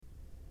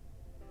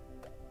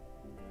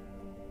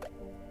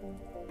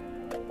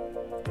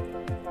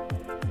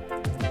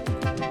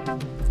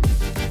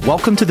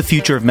Welcome to the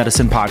Future of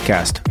Medicine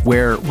podcast,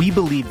 where we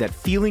believe that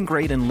feeling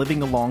great and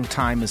living a long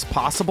time is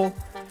possible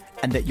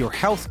and that your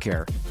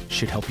healthcare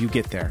should help you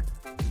get there.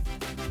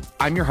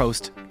 I'm your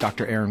host,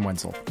 Dr. Aaron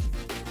Wenzel.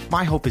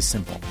 My hope is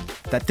simple,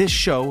 that this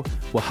show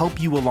will help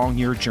you along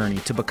your journey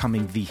to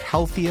becoming the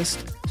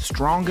healthiest,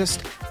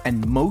 strongest,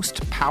 and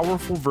most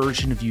powerful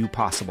version of you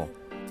possible.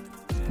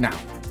 Now,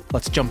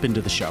 let's jump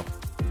into the show.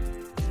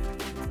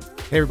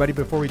 Hey everybody,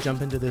 before we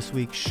jump into this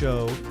week's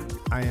show,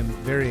 I am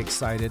very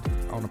excited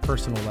on a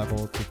personal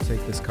level to take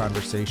this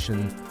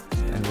conversation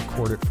and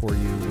record it for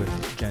you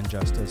with Jen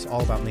Justice,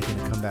 all about making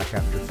a comeback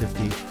after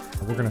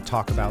 50. We're going to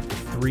talk about the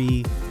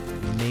three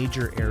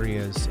major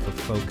areas of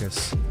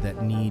focus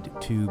that need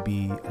to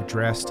be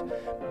addressed.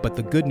 But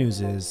the good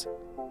news is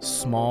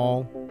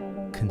small,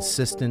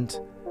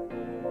 consistent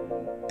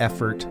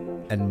effort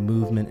and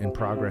movement and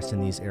progress in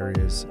these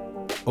areas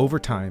over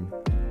time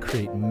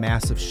create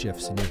massive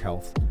shifts in your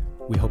health.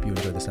 We hope you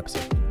enjoy this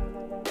episode.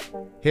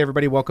 Hey,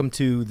 everybody. Welcome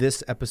to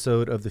this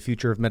episode of the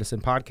Future of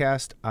Medicine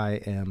podcast. I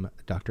am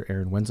Dr.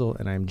 Aaron Wenzel,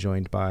 and I'm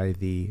joined by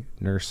the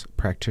nurse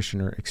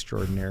practitioner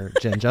extraordinaire,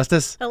 Jen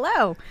Justice.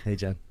 Hello. Hey,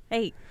 Jen.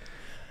 Hey.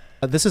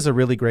 This is a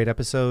really great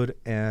episode,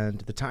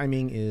 and the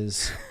timing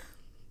is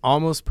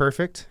almost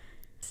perfect.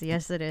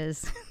 Yes, it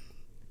is.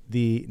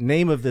 The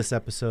name of this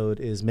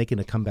episode is Making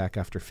a Comeback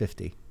After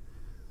 50.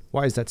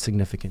 Why is that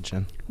significant,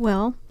 Jen?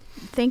 Well,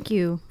 thank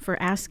you for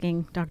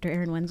asking, Dr.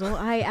 Aaron Wenzel.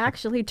 I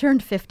actually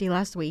turned 50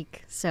 last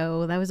week,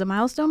 so that was a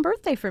milestone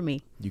birthday for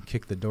me. You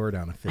kicked the door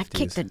down at 50. I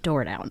kicked the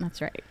door down,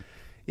 that's right.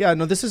 Yeah,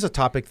 no, this is a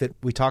topic that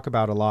we talk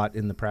about a lot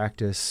in the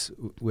practice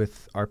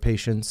with our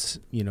patients,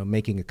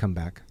 making a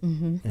comeback.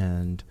 Mm-hmm.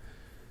 And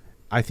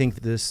I think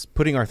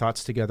putting our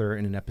thoughts together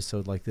in an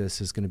episode like this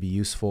is going to be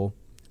useful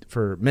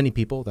for many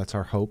people. That's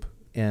our hope.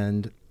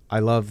 And I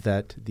love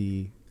that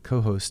the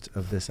co-host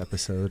of this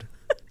episode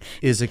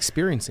is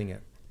experiencing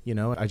it.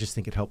 I just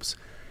think it helps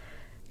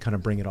kind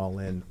of bring it all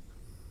in.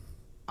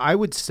 I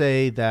would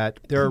say that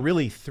there are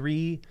really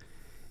three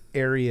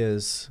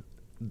areas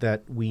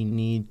that we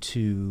need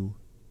to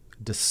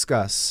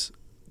discuss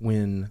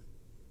when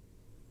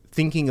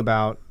thinking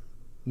about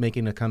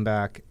making a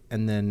comeback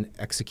and then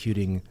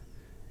executing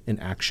an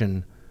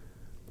action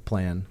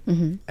plan.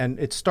 Mm-hmm. And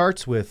it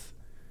starts with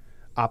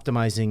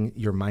optimizing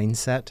your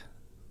mindset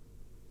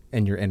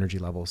and your energy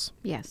levels.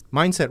 Yes.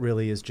 Mindset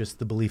really is just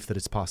the belief that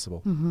it's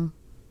possible. Mm-hmm.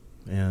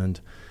 And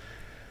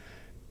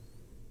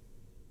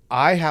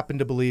I happen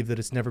to believe that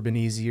it's never been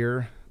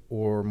easier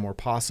or more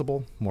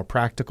possible, more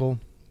practical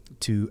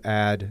to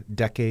add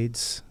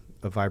decades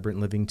of vibrant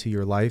living to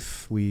your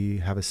life. We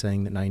have a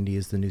saying that 90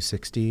 is the new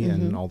 60, mm-hmm.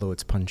 and although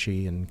it's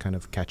punchy and kind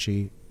of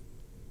catchy,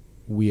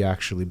 we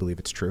actually believe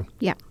it's true.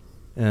 Yeah.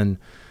 And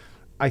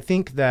I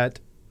think that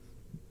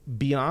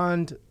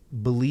beyond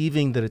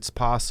believing that it's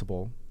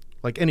possible,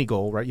 like any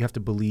goal, right, you have to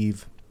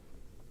believe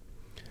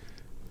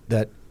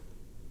that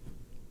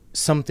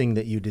something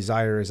that you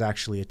desire is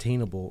actually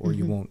attainable, or mm-hmm.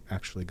 you won't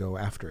actually go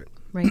after it.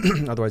 Right.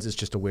 Otherwise, it's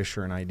just a wish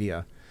or an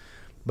idea.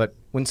 But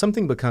when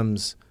something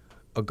becomes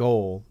a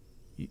goal,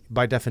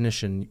 by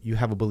definition, you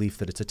have a belief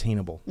that it's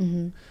attainable.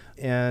 Mm-hmm.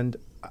 And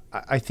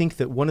I think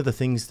that one of the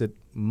things that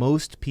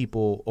most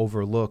people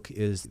overlook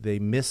is they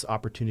miss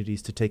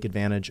opportunities to take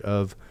advantage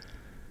of,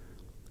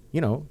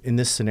 in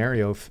this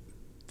scenario,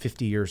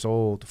 50 years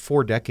old,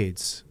 4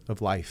 decades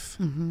of life.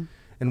 Mm-hmm.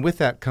 And with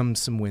that comes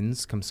some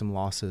wins, comes some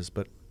losses.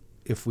 But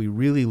if we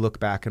really look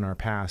back in our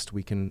past,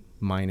 we can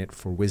mine it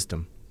for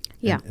wisdom.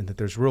 Yeah. And that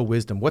there's real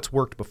wisdom. What's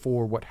worked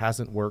before, what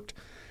hasn't worked.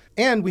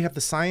 And we have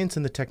the science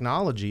and the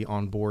technology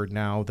on board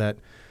now that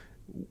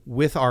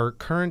with our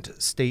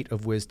current state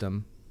of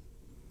wisdom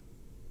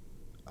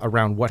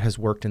around what has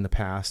worked in the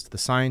past, the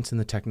science and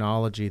the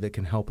technology that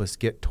can help us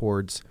get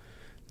towards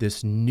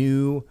this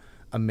new,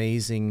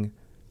 amazing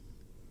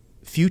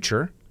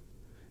future,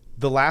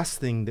 the last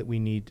thing that we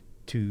need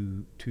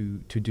to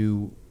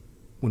do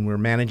when we're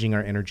managing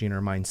our energy and our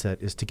mindset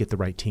is to get the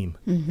right team.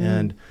 Mm-hmm.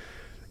 And,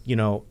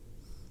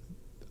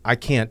 I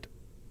can't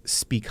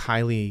speak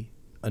highly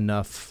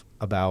enough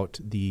about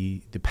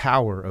the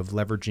power of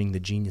leveraging the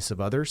genius of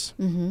others,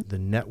 mm-hmm. the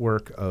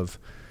network of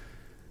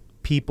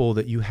people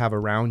that you have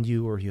around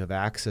you or you have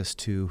access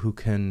to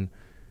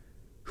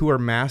who are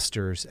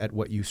masters at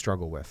what you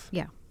struggle with.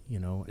 Yeah.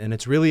 And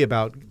it's really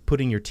about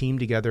putting your team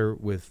together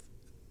with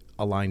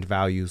aligned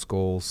values,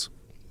 goals,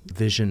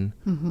 vision.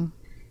 Mm-hmm.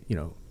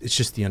 It's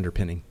just the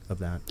underpinning of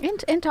that.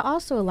 And to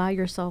also allow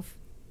yourself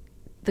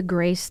the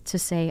grace to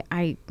say,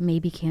 I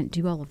maybe can't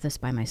do all of this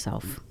by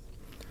myself.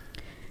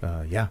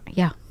 Yeah.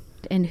 Yeah.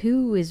 And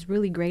who is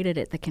really great at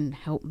it that can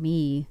help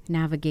me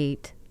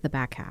navigate the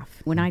back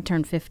half? When I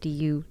turned 50,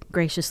 you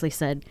graciously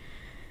said,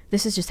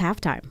 this is just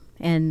halftime.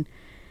 And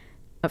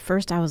at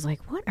first I was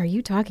like, what are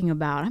you talking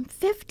about? I'm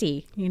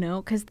 50,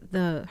 because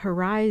the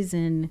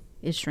horizon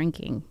is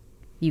shrinking.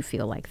 You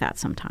feel like that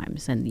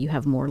sometimes, and you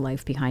have more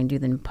life behind you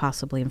than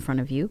possibly in front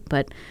of you.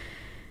 But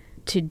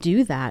to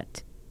do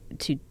that,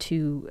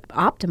 to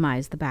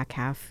optimize the back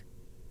half,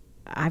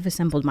 I've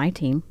assembled my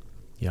team.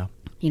 Yeah.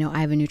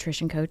 I have a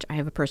nutrition coach. I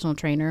have a personal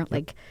trainer.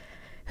 Yep.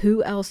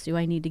 who else do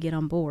I need to get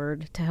on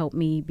board to help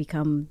me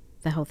become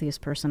the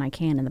healthiest person I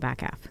can in the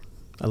back half?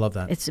 I love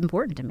that. It's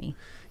important to me.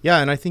 Yeah,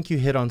 and I think you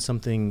hit on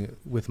something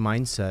with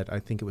mindset. I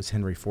think it was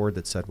Henry Ford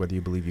that said, whether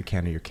you believe you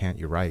can or you can't,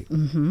 you're right.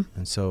 Mm-hmm.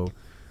 And so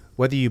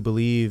whether you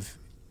believe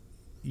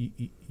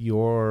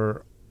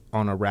you're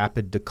on a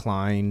rapid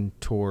decline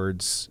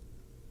towards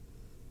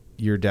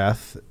your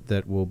death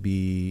that will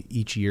be,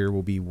 each year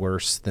will be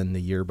worse than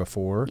the year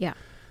before. Yeah.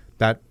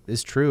 That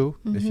is true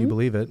if you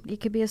believe it.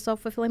 It could be a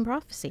self-fulfilling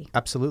prophecy.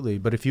 Absolutely.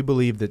 But if you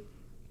believe that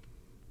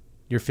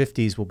your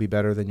 50s will be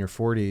better than your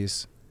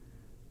 40s,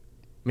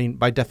 I mean,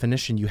 by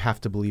definition, you have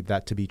to believe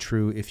that to be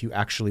true if you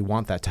actually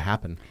want that to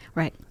happen.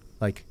 Right.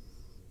 Like,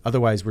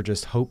 otherwise we're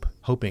just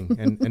hoping.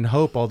 And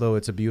hope, although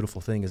it's a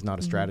beautiful thing, is not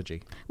a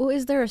strategy. Well,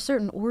 is there a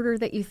certain order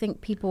that you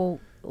think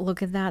people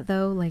look at that,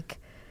 though? Like,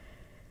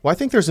 Well, I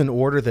think there's an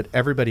order that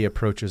everybody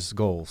approaches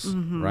goals,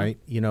 right?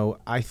 You know,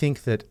 I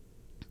think that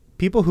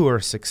people who are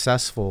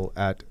successful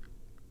at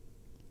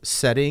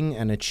setting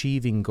and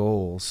achieving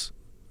goals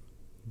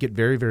get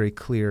very, very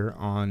clear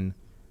on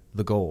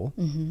the goal,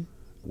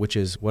 which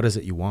is, what is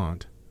it you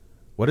want?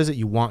 What is it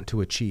you want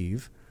to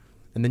achieve?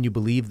 And then you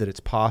believe that it's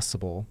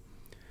possible.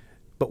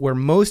 But where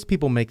most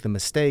people make the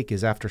mistake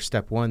is after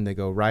step one, they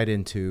go right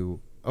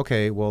into,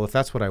 okay, well, if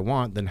that's what I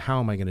want, then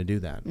how am I going to do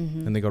that?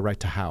 And they go right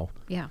to how.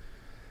 yeah.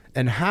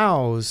 And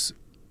hows,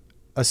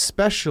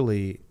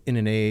 especially in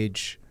an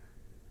age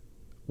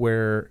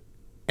where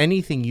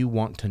anything you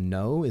want to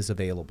know is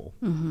available.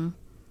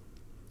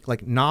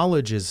 Like,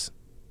 knowledge is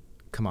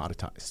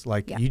commoditized.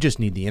 Like, Yeah. you just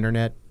need the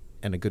internet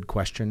and a good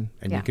question,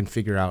 and Yeah. you can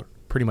figure out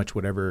pretty much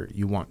whatever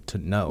you want to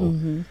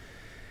know.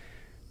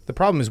 The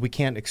problem is we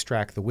can't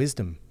extract the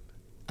wisdom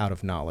out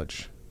of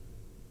knowledge.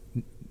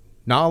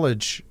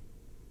 Knowledge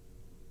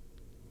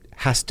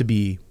has to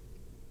be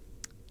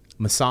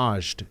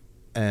massaged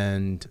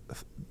and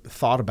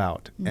thought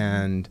about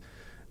and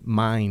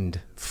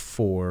mined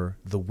for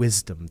the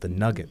wisdom, the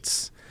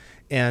nuggets.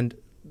 And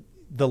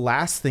the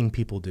last thing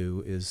people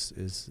do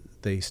is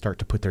they start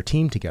to put their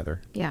team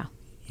together, Yeah.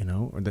 you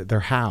know, or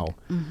their how.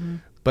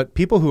 But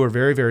people who are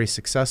very, very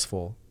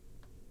successful,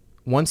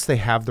 once they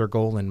have their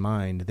goal in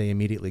mind, they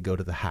immediately go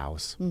to the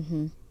hows.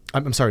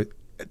 I'm sorry,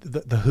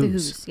 the The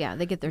who's. who's. Yeah,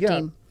 they get their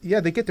team. Yeah,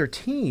 they get their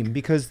team,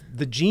 because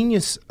the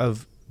genius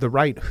of the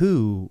right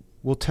who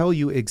will tell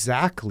you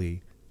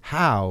exactly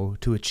how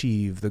to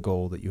achieve the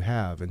goal that you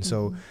have. And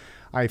so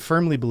I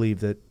firmly believe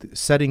that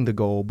setting the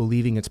goal,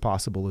 believing it's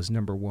possible, is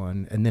number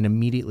one, and then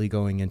immediately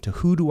going into,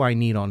 who do I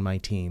need on my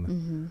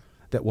team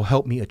that will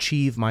help me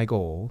achieve my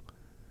goal,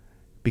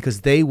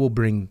 because they will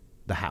bring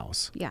the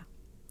hows. Yeah.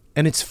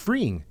 And it's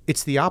freeing.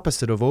 It's the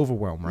opposite of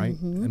overwhelm, right?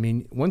 I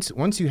mean,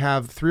 once you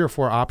have 3 or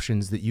 4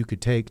 options that you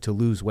could take to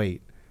lose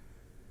weight,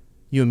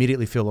 you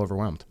immediately feel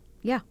overwhelmed.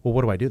 Yeah. Well,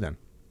 what do I do then?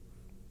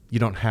 You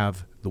don't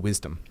have the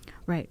wisdom.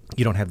 Right.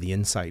 You don't have the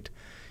insight.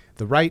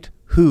 The right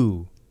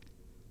who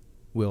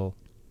will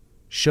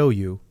show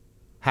you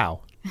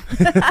how.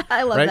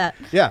 I love Right? that.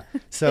 Yeah.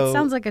 So It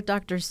sounds like a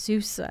Dr.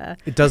 Seuss.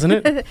 it doesn't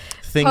it?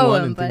 Thing Poem,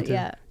 one and thing but two.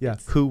 yeah. Yeah.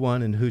 Who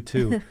one and who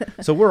two.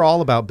 So we're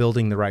all about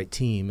building the right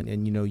team.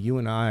 And, you know, you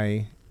and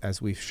I,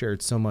 as we've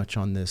shared so much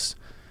on this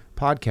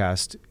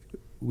podcast,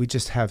 we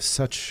just have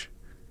such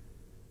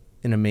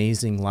an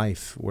amazing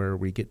life where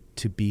we get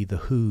to be the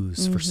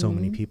who's for so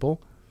many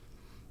people.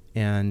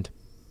 And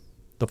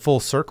the full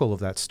circle of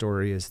that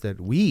story is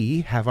that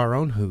we have our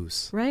own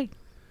who's. Right.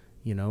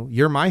 You know,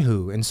 you're my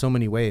who in so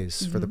many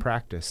ways for the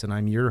practice, and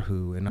I'm your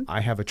who, and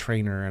I have a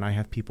trainer, and I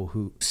have people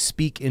who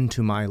speak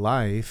into my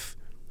life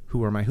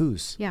who are my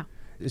who's. Yeah.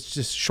 It's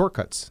just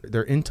shortcuts.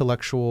 They're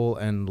intellectual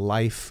and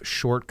life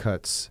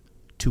shortcuts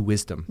to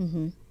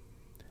wisdom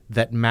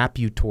that map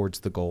you towards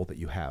the goal that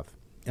you have.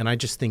 And I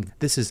just think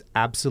this is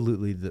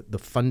absolutely the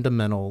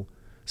fundamental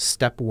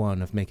step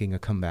one of making a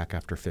comeback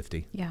after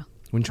 50. Yeah.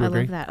 Wouldn't you I agree?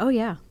 love that. Oh,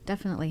 yeah,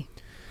 definitely.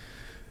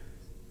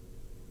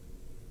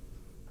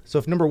 So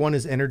if number one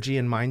is energy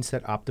and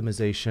mindset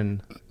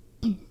optimization,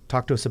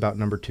 talk to us about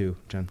number 2,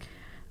 Jen.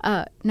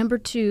 Number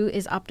 2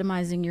 is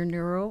optimizing your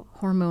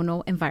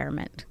neurohormonal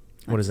environment.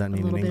 What does that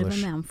mean in A little English?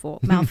 bit of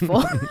a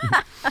mouthful.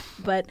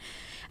 But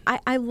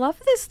I love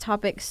this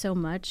topic so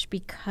much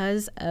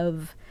because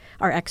of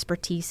our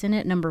expertise in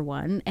it, number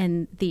one,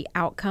 and the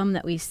outcome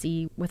that we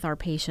see with our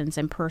patients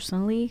and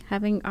personally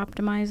having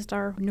optimized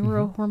our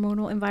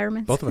neurohormonal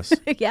environments. Both of us.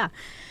 Yeah.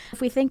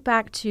 If we think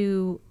back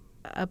to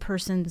a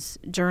person's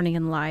journey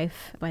in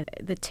life, by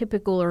the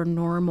typical or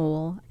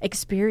normal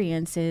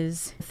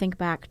experiences, think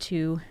back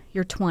to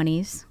your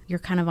 20s, you're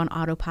kind of on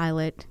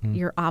autopilot,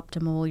 you're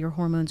optimal, your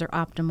hormones are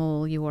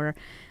optimal, you're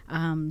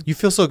You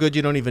feel so good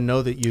you don't even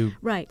know that you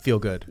right. feel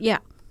good, Yeah.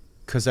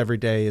 because every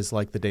day is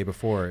like the day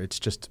before. It's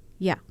just,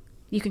 Yeah.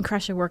 You can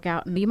crush a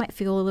workout and you might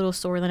feel a little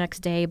sore the next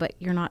day, but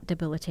you're not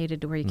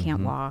debilitated to where you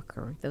can't walk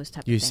or those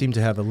types of you things. seem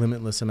to have a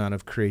limitless amount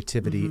of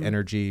creativity,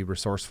 energy,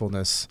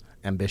 resourcefulness,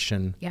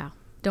 ambition. Yeah.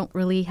 Don't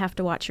really have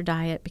to watch your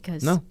diet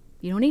because No.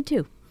 you don't need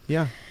to.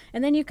 Yeah.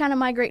 And then you kind of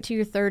migrate to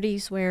your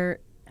 30s where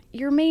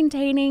you're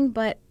maintaining,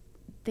 but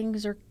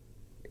things are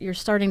you're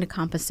starting to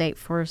compensate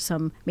for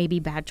some maybe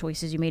bad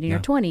choices you made in Yeah.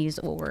 your 20s,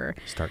 or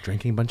Start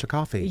drinking a bunch of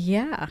coffee.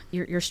 yeah,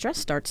 your stress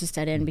starts to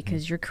set in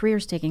because your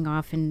career's taking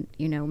off, and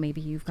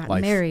maybe you've gotten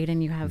Life. married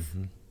and you have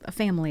a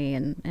family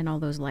and all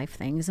those life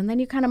things. And then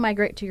you kind of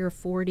migrate to your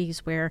 40s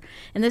where,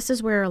 and this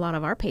is where a lot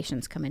of our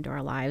patients come into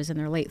our lives in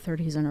their late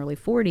 30s and early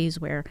 40s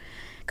where,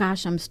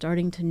 gosh, I'm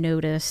starting to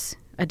notice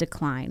a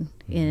decline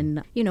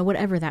in,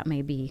 whatever that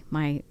may be,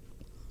 my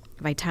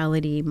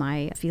vitality,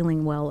 my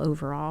feeling well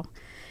overall.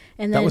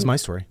 And then, That was my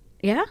story.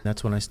 yeah,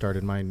 That's when I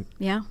started my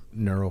yeah,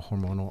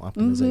 neurohormonal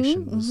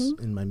optimization was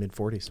in my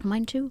mid-40s.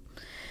 mine too.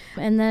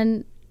 And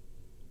then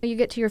you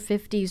get to your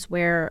 50s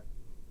where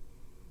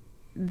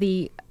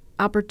the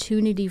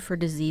opportunity for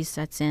disease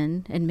sets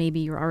in, and maybe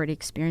you're already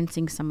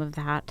experiencing some of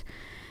that,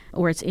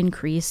 or it's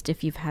increased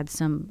if you've had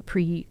some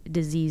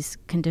pre-disease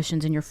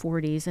conditions in your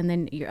 40s, and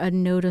then a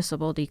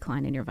noticeable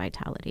decline in your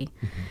vitality.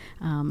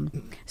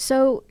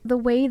 So the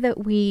way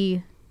that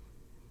we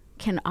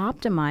can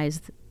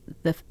optimize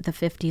the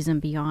 50s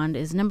and beyond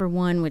is, number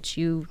one, which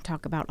you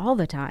talk about all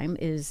the time,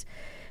 is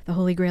the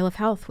holy grail of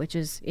health, which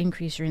is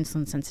increase your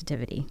insulin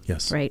sensitivity.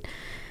 Yes. Right?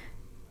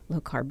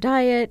 Low carb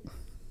diet,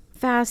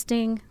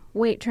 fasting,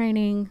 weight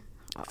training,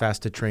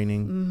 Fasted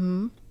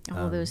training.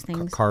 all of those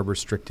things. Carb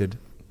restricted.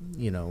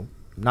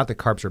 Not that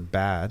carbs are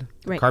bad.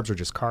 Right. Carbs are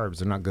just carbs.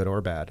 They're not good or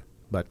bad.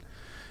 But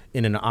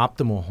in an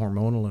optimal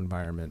hormonal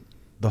environment,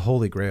 the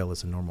holy grail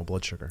is a normal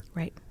blood sugar.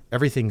 Right.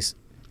 Everything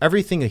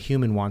a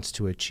human wants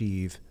to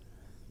achieve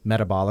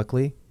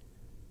metabolically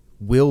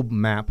will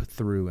map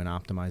through an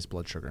optimized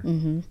blood sugar.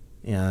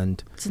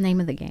 And It's the name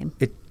of the game.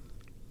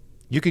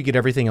 you could get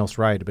everything else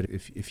right, but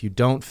if you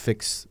don't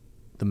fix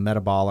the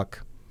metabolic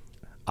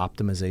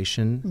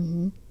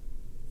optimization,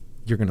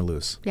 you're going to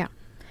lose. Yeah.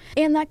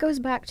 And that goes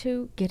back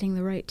to getting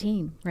the right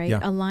team, right? Yeah.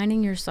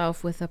 Aligning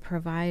yourself with a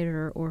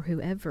provider or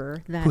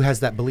whoever that Who has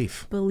that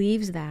belief?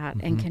 believes that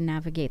and can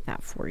navigate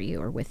that for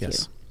you or with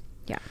Yes. you.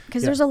 Yeah.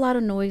 Because Yeah. there's a lot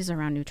of noise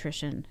around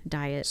nutrition,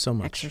 diet, So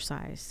much.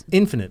 exercise.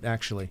 Infinite,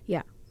 actually.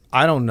 Yeah.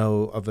 I don't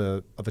know of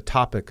a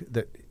topic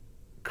that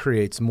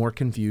creates more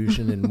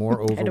confusion and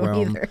more I don't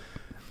overwhelm, either.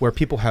 where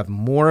people have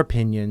more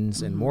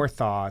opinions and more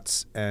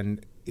thoughts,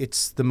 and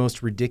it's the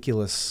most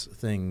ridiculous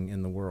thing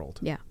in the world.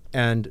 Yeah.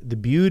 And the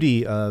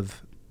beauty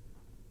of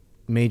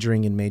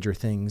majoring in major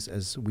things,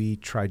 as we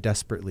try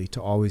desperately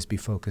to always be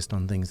focused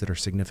on things that are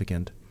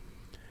significant,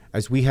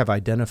 as we have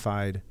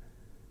identified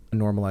a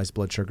normalized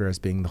blood sugar as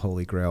being the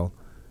holy grail,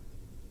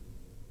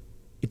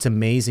 it's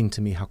amazing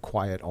to me how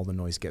quiet all the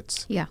noise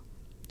gets. Yeah.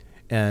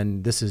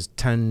 And this is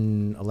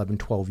 10, 11,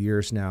 12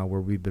 years now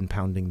where we've been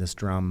pounding this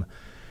drum.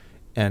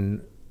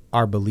 And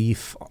our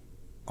belief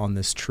on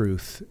this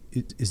truth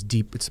is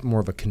deep. It's more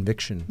of a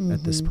conviction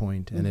at this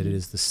point, and it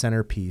is the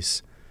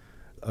centerpiece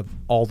of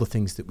all the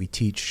things that we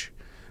teach.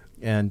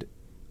 And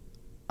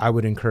I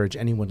would encourage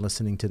anyone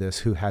listening to this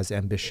who has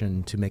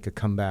ambition to make a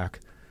comeback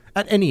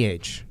at any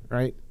age,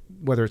 right?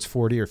 Whether it's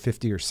 40 or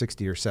 50 or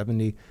 60 or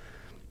 70,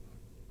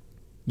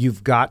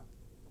 you've got,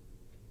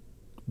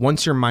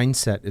 once your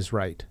mindset is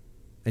right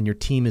and your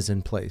team is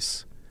in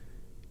place,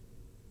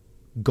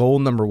 goal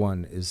number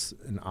one is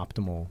an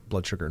optimal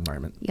blood sugar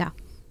environment. Yeah.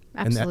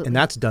 Absolutely. And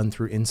that's done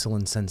through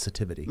insulin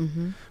sensitivity,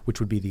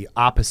 which would be the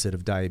opposite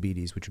of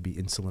diabetes, which would be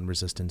insulin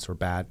resistance or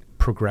bad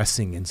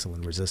progressing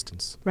insulin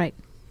resistance. Right.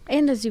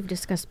 And as you've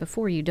discussed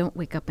before, you don't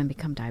wake up and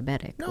become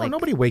diabetic. No,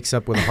 nobody wakes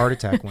up with a heart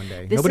attack one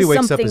day. This Nobody is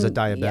wakes up as a something-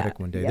 diabetic yeah,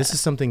 one day. yeah. This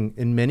is something,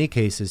 in many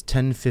cases,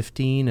 10,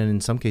 15, and in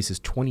some cases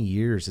 20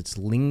 years. It's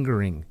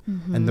lingering.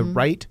 And the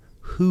right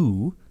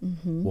who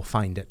will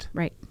find it.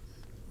 Right.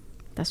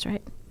 That's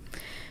right.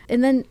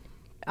 And then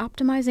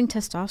optimizing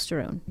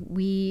testosterone.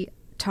 We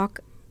talk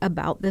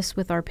about this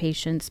with our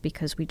patients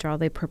because we draw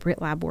the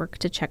appropriate lab work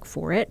to check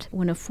for it.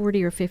 When a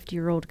 40 or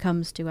 50-year-old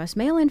comes to us,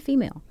 male and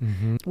female,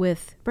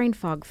 with brain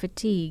fog,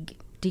 fatigue,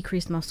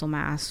 decreased muscle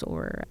mass,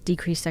 or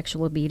decreased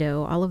sexual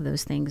libido, all of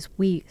those things,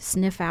 we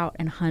sniff out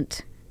and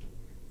hunt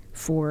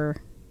for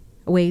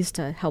ways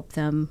to help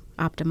them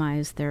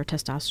optimize their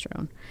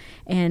testosterone.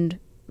 And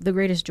the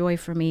greatest joy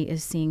for me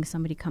is seeing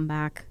somebody come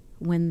back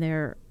when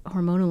their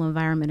hormonal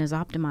environment is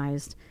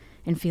optimized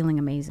and feeling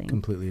amazing.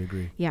 Completely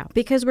agree. Yeah,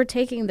 because we're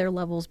taking their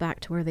levels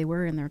back to where they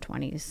were in their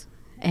 20s.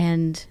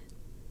 And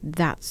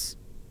that's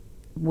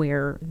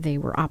where they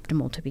were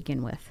optimal to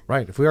begin with.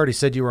 Right. If we already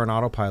said you were on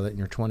autopilot in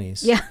your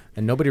 20s, Yeah.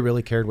 and nobody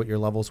really cared what your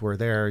levels were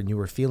there, and you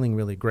were feeling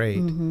really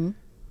great,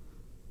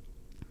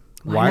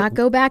 Why not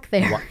go back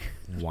there?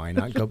 Why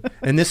not go?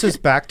 And this is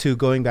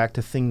going back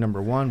to thing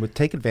number one, with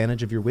take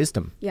advantage of your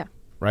wisdom. Yeah.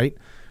 Right?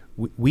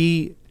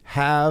 We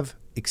have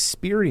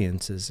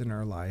experiences in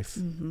our life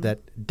that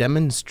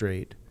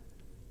demonstrate,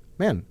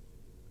 man,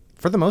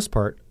 for the most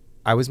part,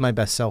 I was my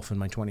best self in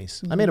my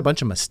 20s. I made a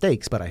bunch of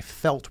mistakes, but I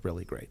felt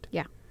really great.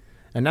 Yeah.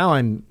 And now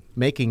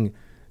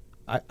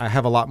I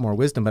have a lot more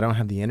wisdom, but I don't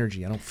have the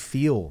energy. I don't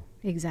feel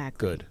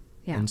Exactly. good.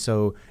 Yeah. And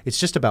so it's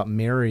just about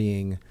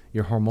marrying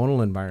your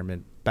hormonal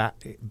environment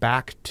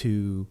back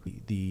to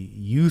the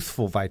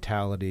youthful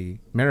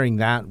vitality, marrying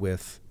that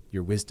with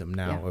your wisdom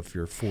now Yeah. of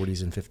your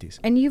 40s and 50s.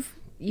 And you've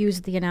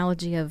used the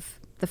analogy of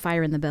the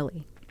fire in the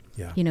belly.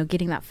 Yeah. You know,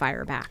 getting that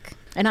fire back.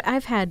 And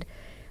I've had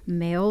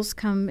males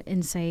come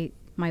and say,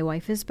 my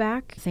wife is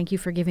back. Thank you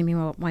for giving me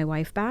my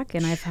wife back.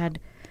 And I've had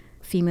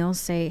females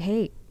say,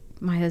 hey,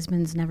 my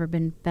husband's never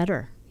been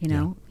better. You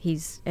know,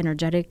 he's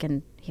energetic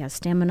and he has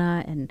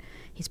stamina and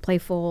he's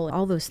playful,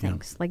 all those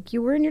things, like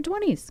you were in your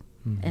 20s.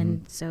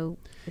 And so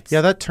it's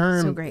that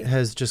term so great.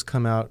 has just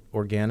come out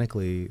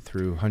organically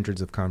through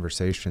hundreds of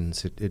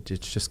conversations.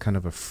 It's just kind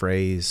of a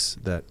phrase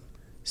that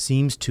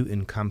seems to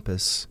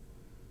encompass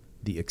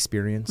the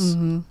experience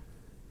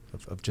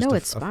of just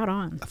it's spot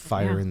on. A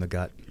fire in the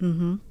gut,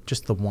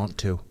 just the want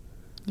to,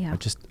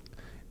 just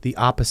the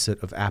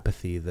opposite of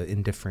apathy, the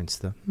indifference,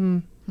 the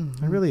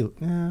I really,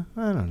 I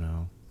don't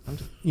know. I'm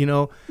just, you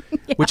know,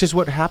 which is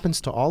what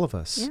happens to all of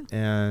us. Yeah.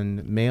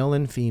 And male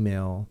and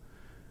female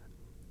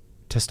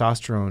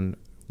testosterone,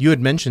 you had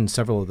mentioned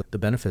several of the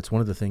benefits.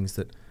 One of the things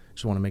that I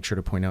just want to make sure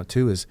to point out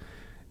too is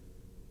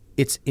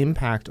its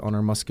impact on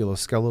our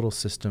musculoskeletal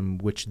system,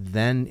 which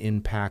then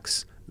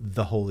impacts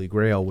the holy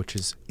grail, which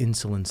is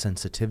insulin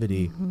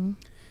sensitivity.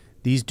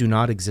 These do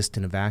not exist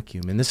in a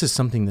vacuum. And this is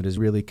something that is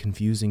really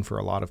confusing for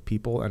a lot of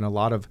people, and a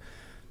lot of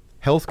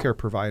healthcare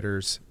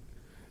providers,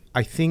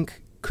 I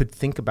think, could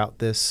think about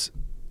this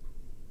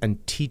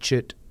and teach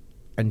it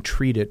and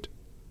treat it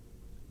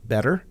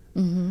better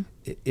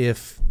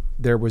if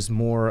there was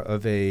more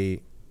of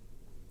a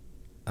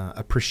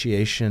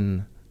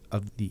appreciation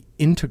of the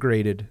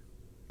integrated,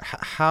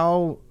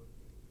 how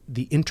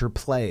the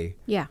interplay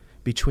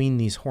between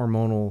these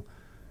hormonal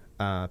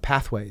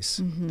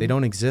pathways. They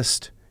don't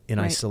exist in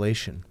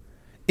isolation.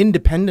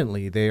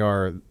 Independently, they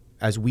are,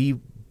 as we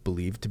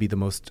believe, to be the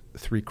most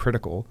three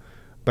critical,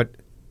 but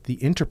the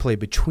interplay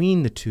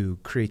between the two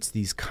creates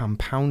these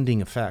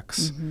compounding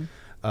effects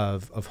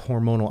of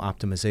hormonal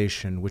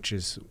optimization, which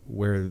is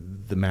where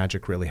the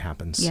magic really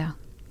happens. Yeah,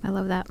 I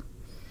love that.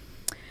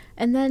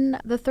 And then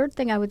the third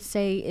thing I would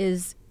say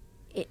is,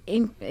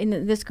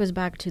 this goes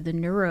back to the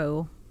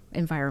neuro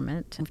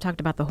environment. We've talked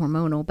about the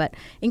hormonal, but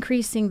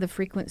increasing the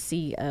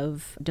frequency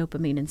of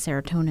dopamine and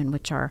serotonin,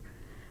 which are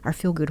our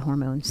feel-good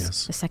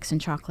hormones, the sex and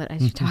chocolate,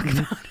 as you talk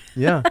about.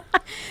 Yeah.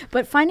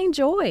 But finding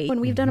joy. When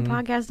we've done a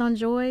podcast on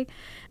joy,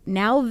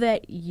 now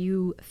that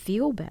you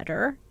feel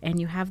better and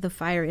you have the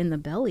fire in the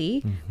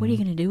belly, what are you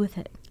going to do with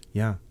it?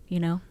 Yeah. You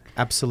know?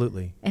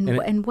 Absolutely.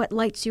 And what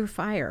lights your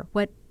fire?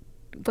 What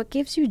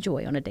gives you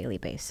joy on a daily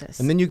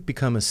basis? And then you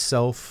become a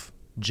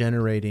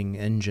self-generating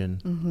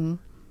engine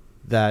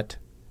that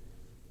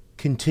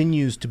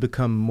continues to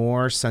become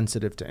more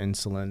sensitive to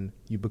insulin.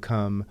 You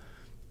become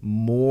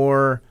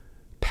more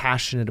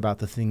passionate about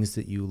the things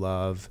that you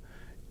love,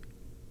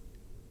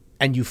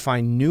 and you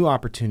find new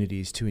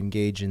opportunities to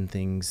engage in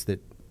things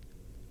that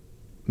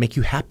make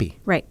you happy.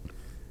 Right.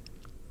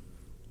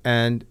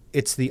 And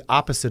it's the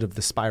opposite of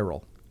the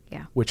spiral,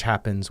 which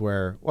happens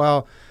where,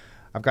 well,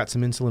 I've got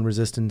some insulin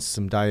resistance,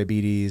 some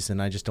diabetes, and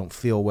I just don't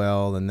feel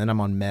well, and then I'm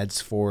on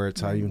meds for it,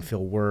 so I even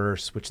feel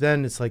worse, which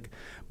then it's like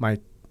my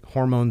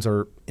hormones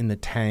are in the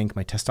tank,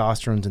 my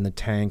testosterone's in the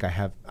tank,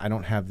 I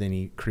don't have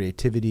any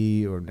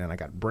creativity, or then I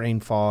got brain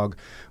fog,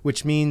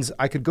 which means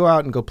I could go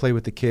out and go play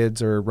with the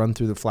kids or run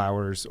through the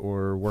flowers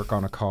or work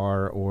on a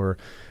car or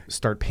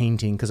start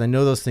painting, because I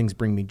know those things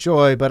bring me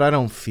joy, but I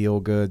don't feel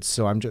good,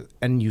 so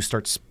and you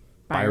start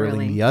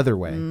spiraling the other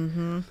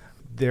way.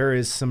 There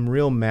is some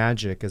real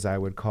magic, as I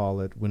would call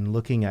it, when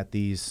looking at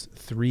these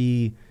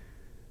three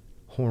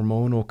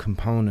hormonal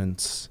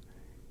components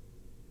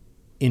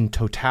in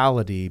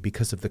totality,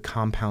 because of the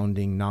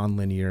compounding,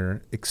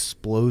 nonlinear,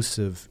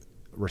 explosive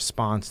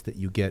response that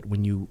you get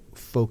when you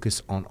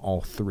focus on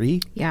all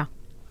three. Yeah.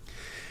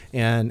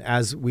 And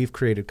as we've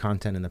created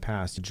content in the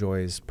past,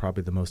 joy is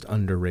probably the most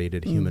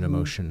underrated human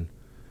emotion.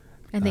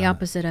 And the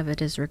opposite of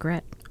it is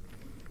regret.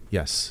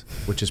 Yes,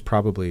 which is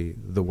probably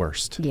the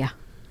worst. Yeah.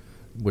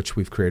 Which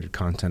we've created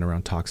content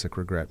around toxic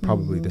regret.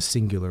 Probably the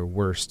singular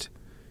worst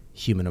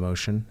human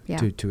emotion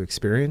to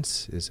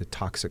experience is a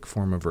toxic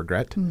form of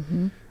regret.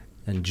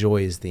 And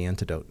joy is the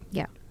antidote.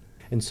 Yeah.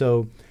 And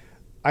so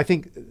I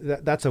think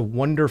that's a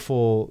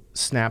wonderful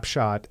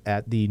snapshot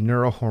at the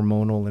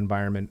neurohormonal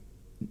environment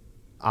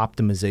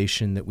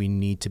optimization that we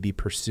need to be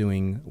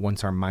pursuing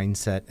once our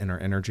mindset and our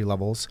energy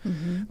levels.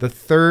 The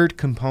third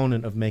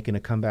component of making a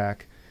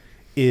comeback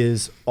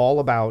is all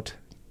about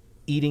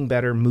eating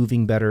better,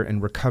 moving better,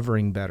 and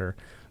recovering better.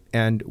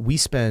 And we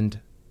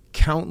spend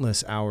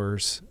countless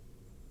hours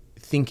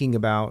thinking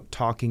about,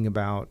 talking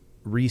about,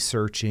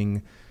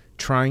 researching,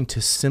 trying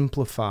to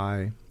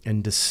simplify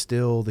and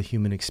distill the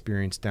human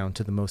experience down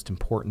to the most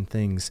important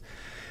things.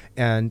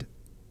 And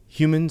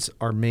humans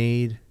are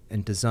made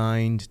and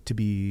designed to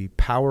be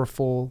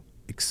powerful,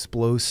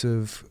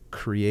 explosive,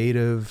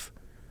 creative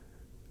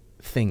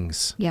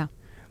things. Yeah.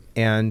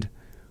 And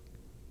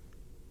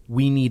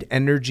we need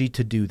energy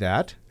to do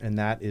that, and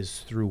that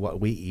is through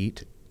what we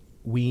eat.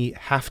 We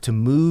have to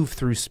move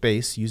through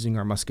space using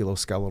our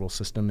musculoskeletal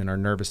system and our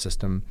nervous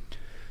system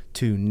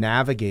to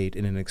navigate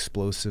in an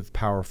explosive,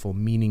 powerful,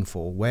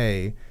 meaningful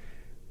way.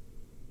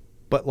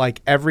 But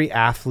like every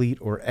athlete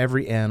or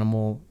every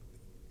animal,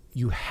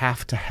 you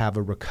have to have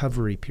a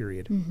recovery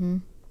period.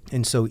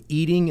 And so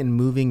eating and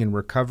moving and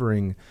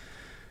recovering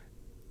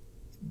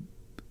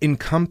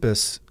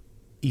encompass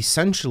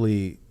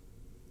essentially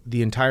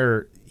the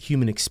entire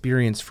human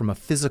experience from a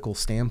physical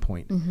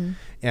standpoint.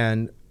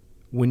 And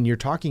when you're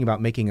talking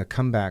about making a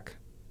comeback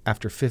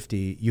after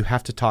 50, you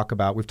have to talk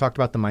about, we've talked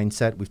about the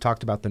mindset, we've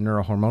talked about the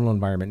neurohormonal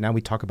environment, now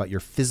we talk about your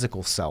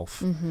physical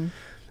self.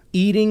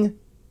 Eating,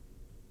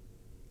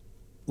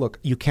 look,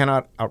 you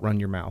cannot outrun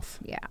your mouth.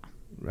 Yeah.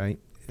 Right?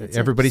 That's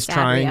Everybody's a sad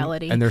trying,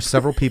 reality. and there's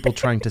several people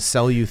trying to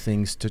sell you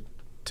things to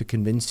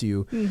convince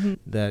you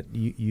that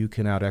you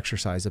can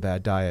out-exercise a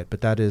bad diet.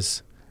 But that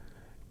is,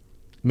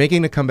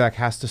 making a comeback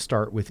has to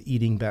start with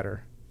eating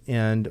better.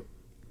 And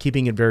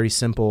keeping it very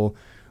simple,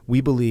 we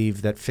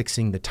believe that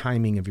fixing the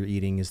timing of your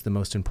eating is the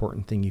most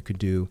important thing you could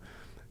do.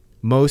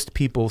 Most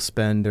people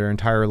spend their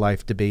entire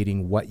life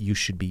debating what you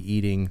should be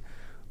eating,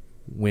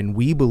 when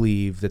we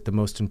believe that the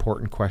most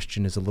important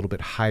question is a little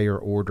bit higher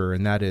order,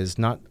 and that is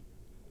not,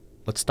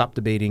 let's stop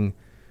debating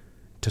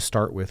to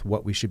start with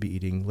what we should be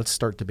eating. Let's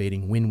start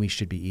debating when we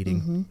should be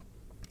eating.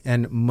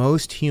 And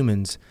most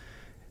humans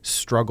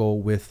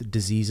struggle with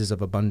diseases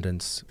of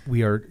abundance.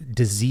 We are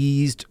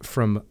diseased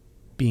from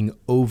being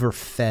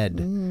overfed,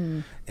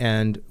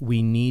 and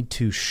we need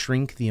to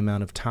shrink the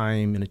amount of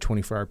time in a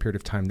 24-hour period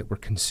of time that we're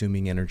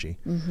consuming energy.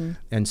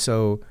 And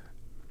so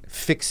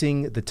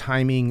fixing the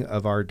timing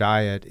of our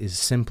diet is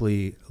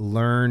simply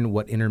learn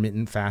what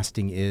intermittent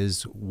fasting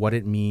is, what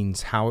it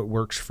means, how it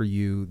works for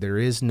you. There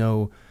is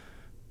no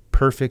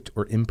perfect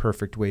or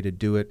imperfect way to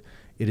do it.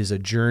 It is a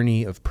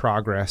journey of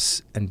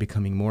progress and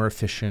becoming more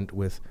efficient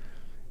with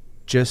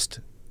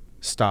just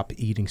stop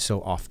eating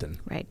so often.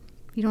 Right.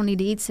 You don't need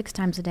to eat 6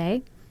 times a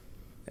day.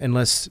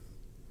 Unless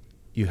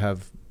you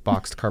have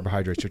boxed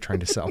carbohydrates you're trying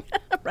to sell.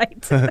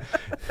 Right.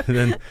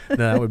 then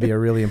that would be a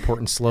really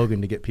important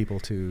slogan to get people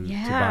to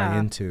buy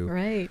into.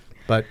 Right.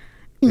 But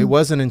it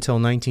wasn't until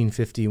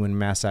 1950 when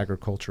mass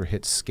agriculture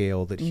hit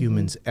scale that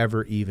humans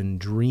ever even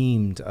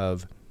dreamed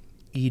of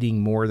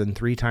eating more than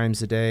 3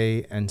 times a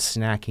day, and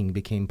snacking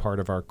became part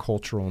of our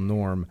cultural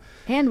norm.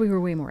 And we were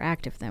way more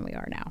active than we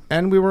are now.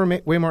 And we were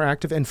way more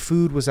active, and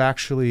food was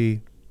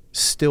actually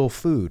still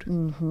food.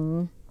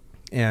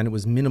 And it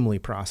was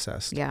minimally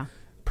processed. Yeah.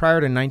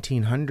 Prior to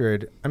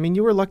 1900, I mean,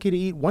 you were lucky to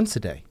eat once a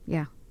day.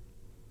 Yeah.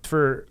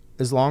 For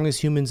as long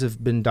as humans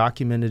have been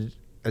documented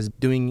as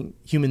doing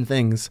human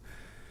things,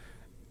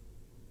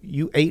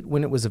 you ate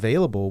when it was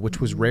available, which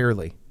was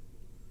rarely.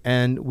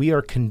 And we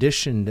are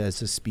conditioned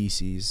as a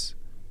species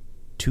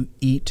to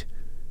eat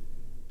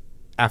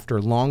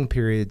after long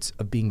periods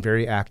of being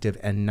very active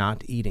and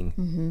not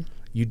eating.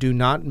 You do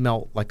not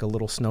melt like a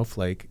little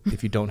snowflake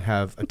if you don't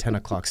have a 10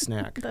 o'clock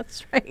snack.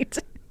 That's right.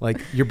 Like,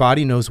 your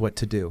body knows what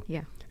to do.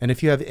 Yeah. And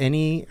if you have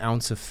any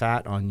ounce of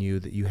fat on you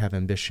that you have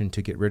ambition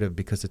to get rid of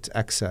because it's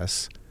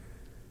excess,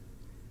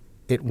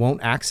 it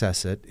won't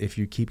access it if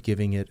you keep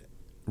giving it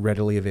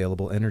readily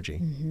available energy.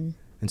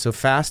 And so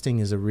fasting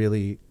is a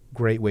really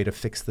great way to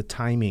fix the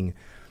timing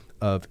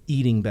of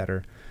eating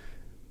better.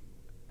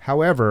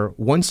 However,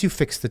 once you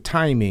fix the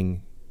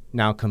timing,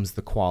 now comes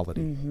the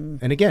quality.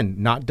 And again,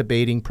 not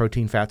debating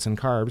protein, fats, and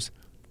carbs.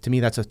 To me,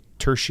 that's a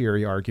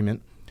tertiary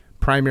argument.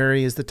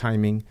 Primary is the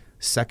timing.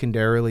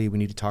 Secondarily, we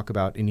need to talk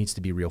about it needs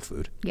to be real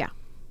food. Yeah.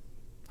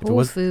 If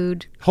Whole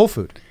food. Whole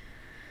food.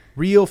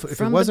 Real food. If it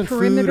From the wasn't food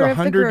perimeter of the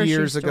 100 grocery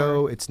years store.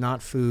 ago, it's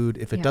not food.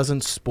 If it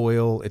doesn't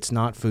spoil, it's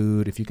not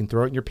food. If you can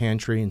throw it in your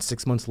pantry and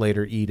 6 months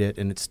later eat it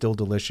and it's still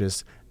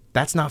delicious,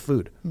 that's not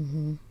food.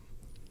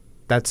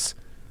 That's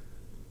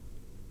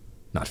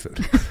not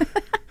food.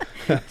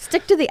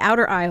 Stick to the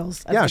outer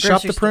aisles. Of Yeah, the shop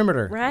grocery the store.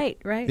 perimeter. Right,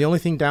 right. The only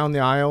thing down the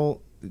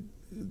aisle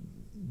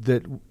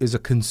that is a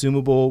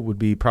consumable would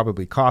be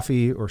probably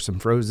coffee or some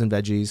frozen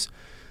veggies.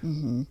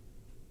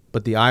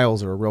 But the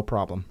aisles are a real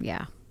problem.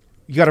 Yeah.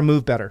 You got to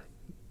move better.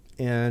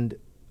 And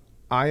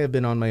I have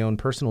been on my own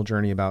personal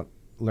journey about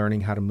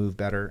learning how to move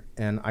better.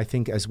 And I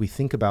think as we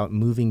think about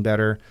moving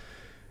better,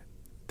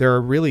 there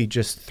are really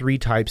just 3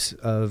 types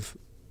of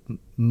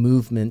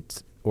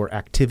movement or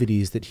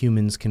activities that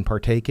humans can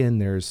partake in.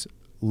 There's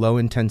low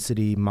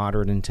intensity,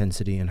 moderate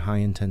intensity, and high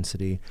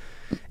intensity.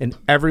 And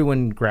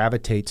everyone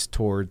gravitates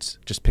towards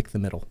just pick the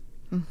middle.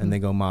 And they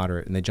go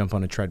moderate and they jump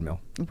on a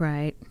treadmill.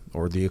 Right.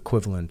 Or the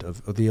equivalent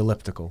of the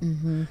elliptical.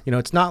 You know,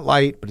 it's not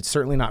light, but it's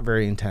certainly not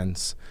very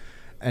intense.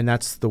 And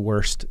that's the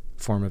worst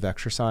form of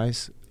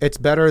exercise. It's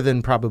better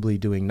than probably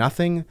doing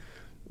nothing,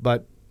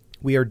 but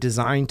we are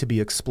designed to be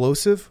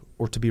explosive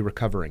or to be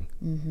recovering.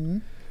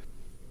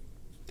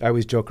 I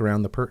always joke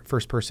around the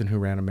first person who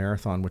ran a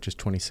marathon, which is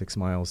 26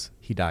 miles,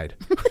 he died.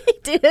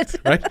 He did.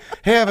 Right?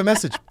 Hey, I have a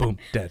message. Boom,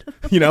 dead.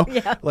 You know?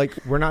 Yeah.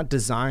 Like, we're not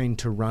designed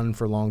to run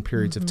for long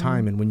periods of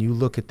time. And when you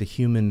look at the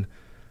human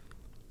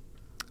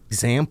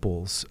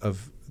examples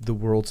of the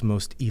world's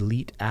most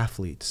elite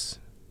athletes,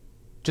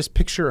 just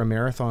picture a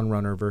marathon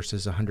runner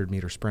versus a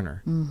 100-meter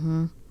sprinter.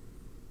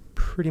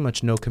 Pretty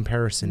much no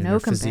comparison in No their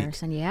physique.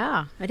 comparison.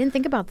 Yeah. I didn't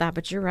think about that,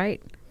 but you're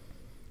right.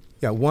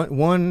 Yeah,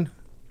 one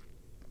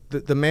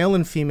the male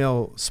and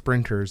female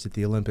sprinters at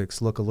the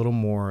Olympics look a little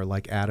more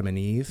like Adam and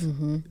Eve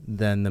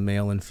than the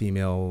male and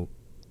female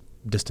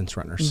distance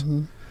runners.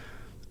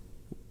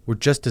 We're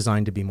just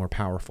designed to be more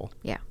powerful.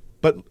 Yeah.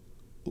 But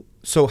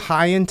so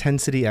high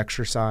intensity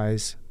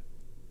exercise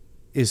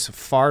is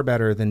far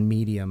better than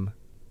medium.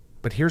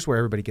 But here's where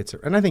everybody gets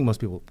it. And I think most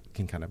people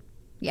can kind of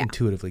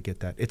intuitively get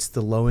that. It's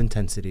the low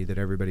intensity that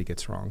everybody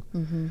gets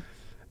wrong.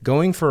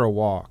 Going for a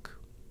walk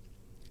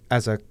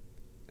as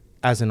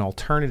an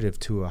alternative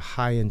to a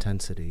high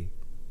intensity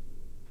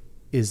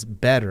is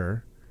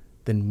better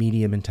than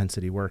medium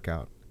intensity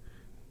workout.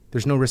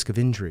 There's no risk of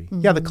injury.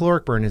 Yeah, the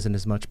caloric burn isn't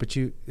as much, but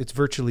it's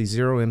virtually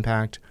zero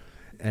impact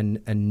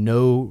and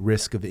no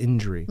risk of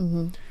injury.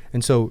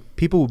 And so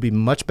people will be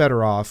much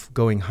better off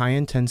going high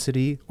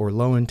intensity or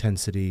low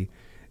intensity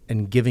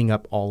and giving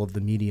up all of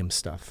the medium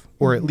stuff,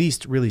 or at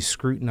least really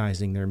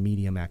scrutinizing their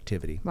medium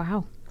activity.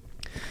 Wow.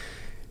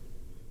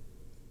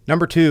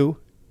 Number 2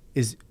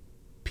 is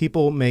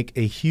people make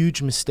a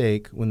huge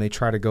mistake when they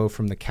try to go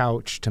from the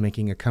couch to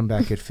making a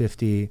comeback at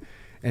 50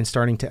 and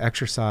starting to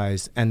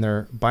exercise, and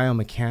their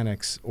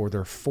biomechanics or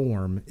their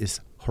form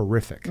is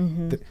horrific.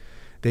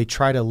 They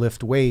try to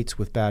lift weights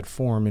with bad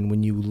form, and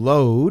when you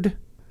load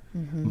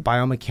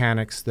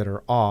biomechanics that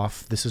are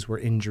off, this is where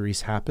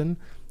injuries happen.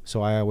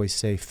 So I always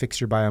say,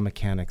 fix your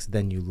biomechanics,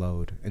 then you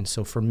load. And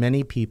so for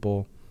many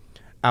people,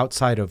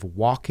 outside of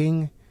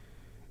walking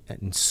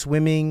and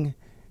swimming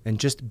and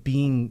just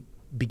beginning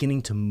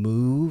to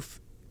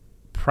move,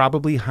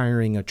 probably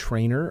hiring a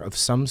trainer of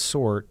some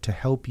sort to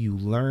help you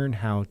learn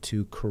how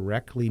to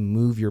correctly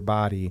move your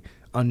body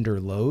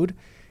under load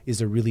is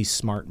a really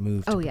smart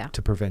move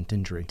to prevent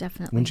injury.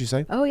 Definitely. Wouldn't you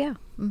say? Oh, yeah.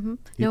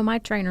 No, my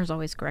trainer's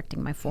always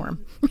correcting my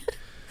form.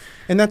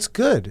 And that's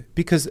good,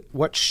 because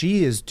what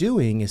she is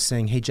doing is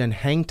saying, hey, Jen,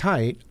 hang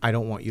tight. I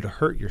don't want you to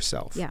hurt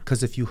yourself. Yeah.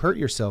 Because if you hurt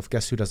yourself,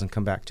 guess who doesn't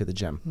come back to the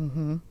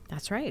gym?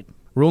 That's right.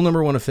 Rule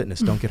number 1 of fitness,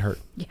 don't get hurt.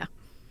 Yeah.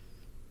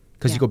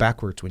 Because you go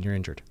backwards when you're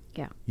injured.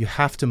 Yeah. You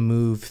have to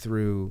move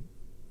through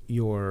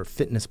your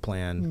fitness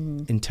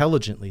plan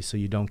intelligently so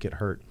you don't get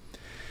hurt.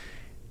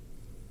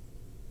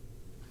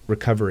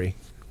 Recovery.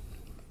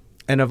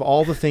 And of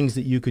all the things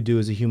that you could do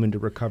as a human to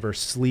recover,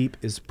 sleep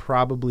is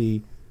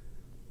probably,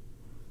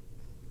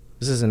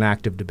 this is an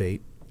active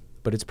debate,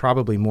 but it's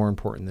probably more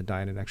important than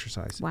diet and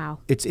exercise. Wow.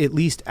 It's at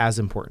least as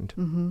important.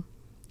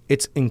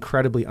 It's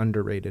incredibly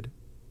underrated.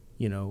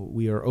 You know,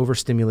 we are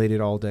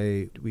overstimulated all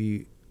day.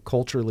 We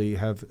culturally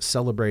have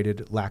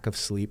celebrated lack of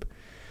sleep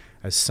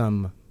as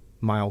some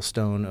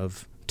milestone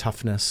of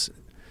toughness,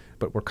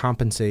 but we're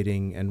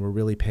compensating and we're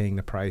really paying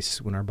the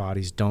price when our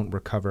bodies don't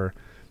recover.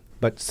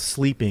 But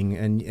sleeping,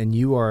 and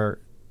you are...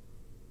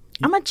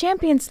 I'm a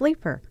champion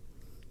sleeper.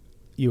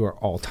 You are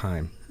all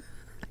time.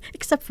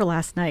 Except for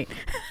last night.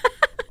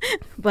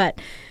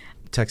 But...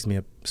 Texted me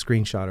a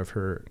screenshot of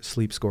her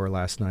sleep score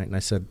last night, and I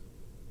said,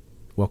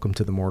 welcome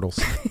to the mortals.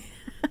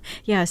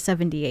 Yeah,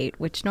 78,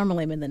 which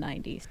normally I'm in the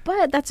 90s.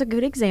 But that's a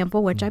good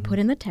example, which I put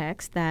in the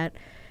text, that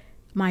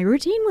my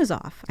routine was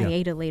off. I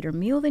ate a later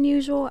meal than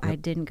usual. I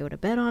didn't go to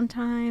bed on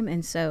time.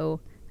 And so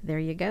there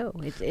you go.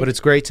 But it's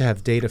great to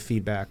have data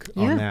feedback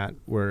on that,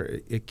 where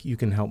you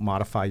can help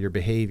modify your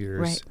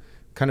behaviors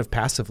kind of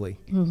passively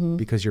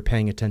because you're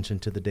paying attention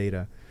to the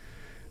data.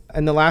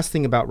 And the last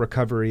thing about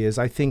recovery is,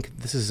 I think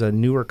this is a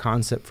newer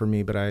concept for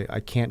me, but I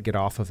can't get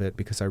off of it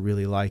because I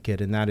really like it,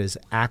 and that is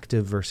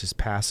active versus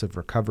passive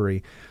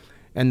recovery,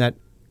 and that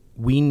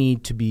we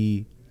need to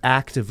be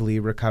actively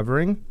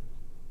recovering,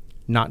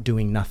 not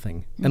doing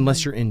nothing,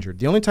 unless you're injured.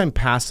 The only time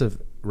passive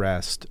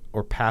rest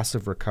or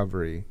passive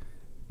recovery,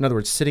 in other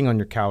words, sitting on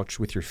your couch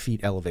with your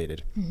feet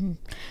elevated.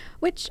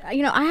 Which,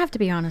 you know, I have to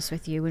be honest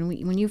with you,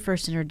 when you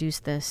first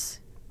introduced this,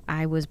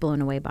 I was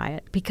blown away by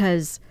it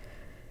because...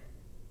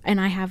 And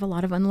I have a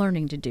lot of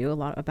unlearning to do, a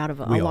lot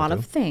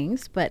of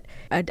things, but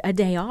a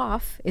day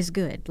off is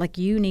good. Like,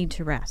 you need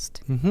to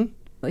rest.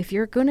 If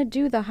you're going to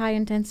do the high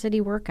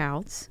intensity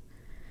workouts,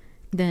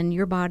 then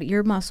your body,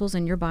 your muscles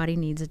and your body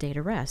needs a day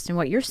to rest. And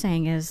what you're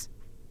saying is,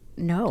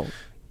 no.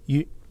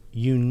 You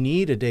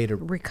need a day to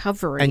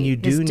recovery, and you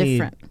do is need,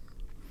 different.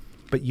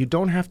 But you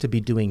don't have to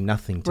be doing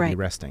nothing to be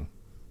resting.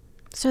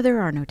 So there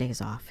are no days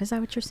off. Is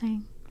that what you're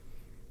saying?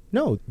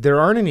 No, there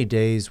aren't any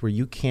days where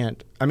you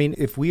can't. I mean,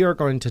 if we are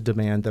going to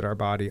demand that our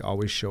body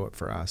always show up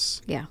for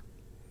us,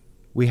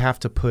 we have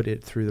to put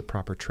it through the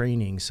proper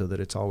training so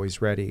that it's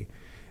always ready.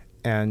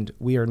 And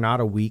we are not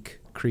a weak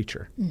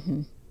creature.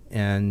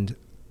 And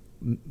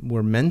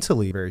we're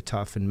mentally very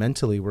tough, and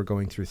mentally we're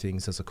going through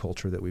things as a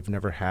culture that we've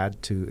never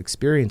had to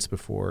experience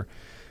before.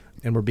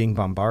 And we're being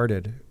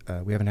bombarded.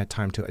 We haven't had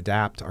time to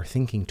adapt our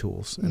thinking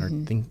tools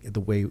and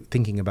the way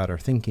thinking about our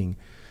thinking.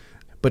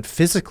 But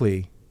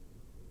physically,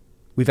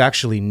 we've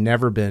actually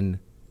never been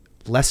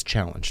less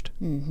challenged.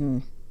 I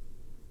mean,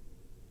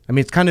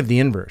 it's kind of the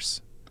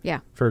inverse. Yeah.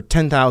 For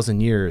 10,000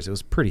 years, it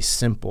was pretty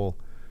simple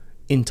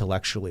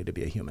intellectually to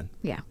be a human.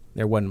 Yeah.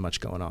 There wasn't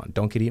much going on.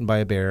 Don't get eaten by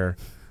a bear,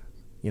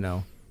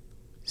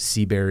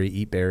 see berry,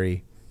 eat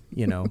berry,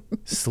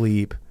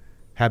 sleep,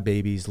 have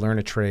babies, learn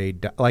a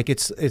trade. Like,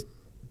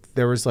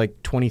 there was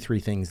like 23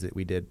 things that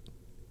we did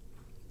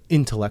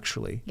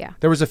intellectually. Yeah.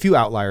 There was a few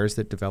outliers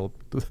that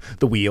developed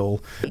the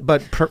wheel,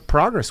 but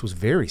progress was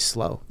very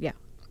slow. Yeah.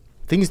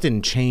 Things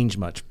didn't change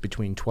much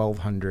between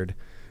 1200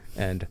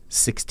 and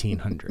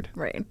 1600.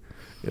 Right.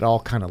 It all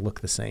kind of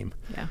looked the same.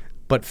 Yeah.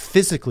 But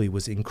physically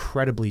was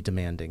incredibly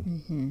demanding.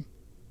 Mm-hmm.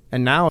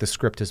 And now the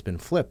script has been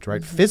flipped,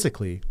 right? Mm-hmm.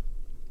 Physically,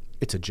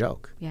 it's a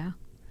joke. Yeah.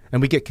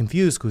 And we get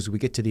confused because we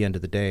get to the end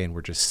of the day and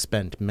we're just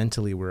spent.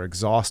 Mentally, we're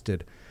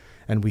exhausted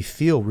and we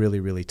feel really,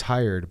 really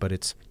tired, but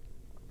it's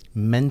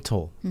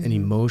mental and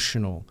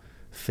emotional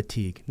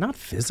fatigue, not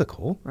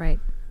physical. Right.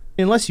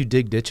 Unless you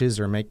dig ditches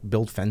or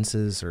build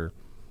fences, or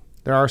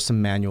there are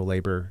some manual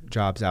labor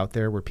jobs out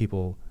there where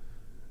people,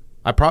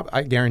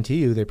 I guarantee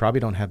you, they probably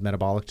don't have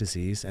metabolic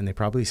disease and they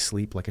probably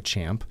sleep like a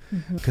champ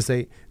because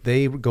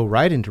they go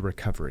right into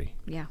recovery.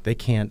 Yeah. They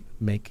can't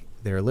make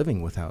their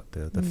living without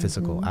the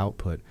physical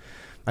output.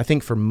 I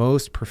think for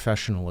most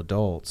professional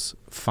adults,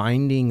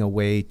 finding a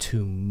way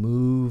to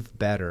move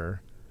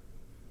better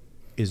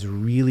is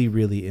really,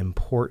 really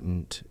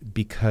important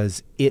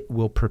because it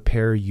will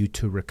prepare you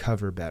to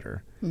recover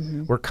better.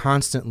 We're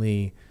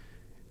constantly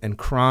and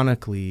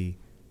chronically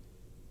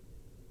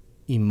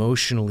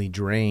emotionally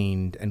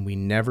drained, and we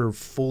never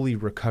fully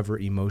recover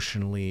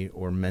emotionally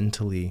or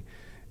mentally,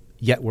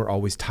 yet we're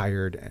always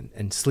tired,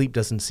 and sleep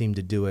doesn't seem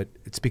to do it.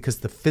 It's because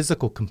the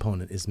physical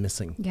component is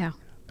missing. Yeah.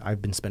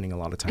 I've been spending a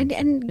lot of time.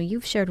 And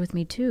you've shared with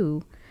me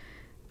too,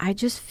 I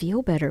just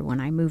feel better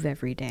when I move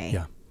every day.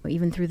 Yeah.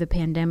 Even through the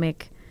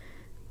pandemic,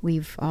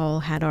 we've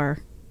all had our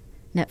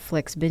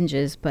Netflix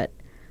binges, but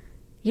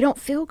you don't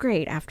feel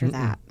great after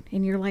that.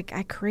 And you're like,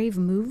 I crave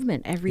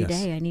movement every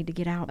day. I need to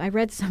get out. I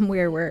read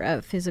somewhere where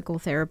a physical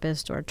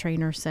therapist or a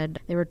trainer said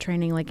they were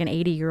training like an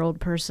 80-year-old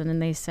person,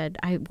 and they said,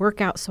 I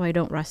work out so I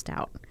don't rust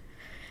out.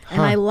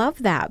 And I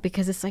love that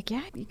because it's like,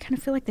 yeah, you kind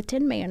of feel like the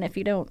Tin Man if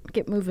you don't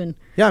get moving.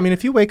 Yeah, I mean,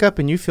 if you wake up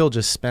and you feel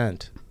just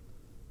spent,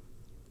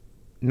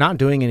 not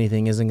doing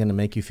anything isn't going to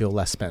make you feel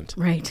less spent.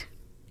 Right.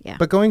 Yeah.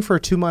 But going for a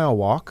 2-mile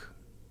walk,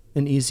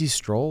 an easy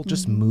stroll,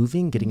 just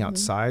moving, getting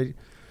outside,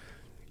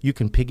 you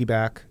can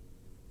piggyback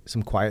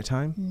some quiet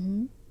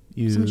time.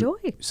 Some joy.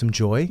 Some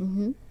joy.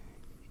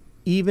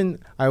 Even,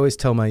 I always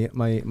tell my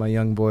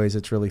young boys,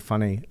 it's really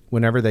funny.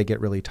 Whenever they get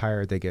really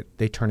tired,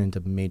 they turn into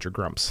major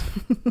grumps.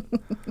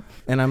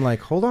 And I'm like,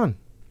 hold on.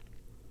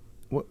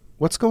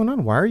 What's going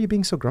on? Why are you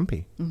being so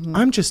grumpy?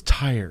 I'm just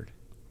tired.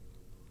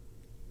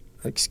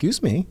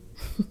 Excuse me.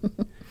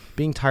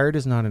 Being tired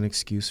is not an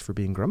excuse for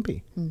being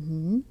grumpy.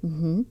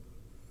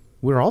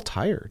 We're all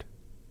tired,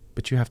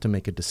 but you have to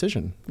make a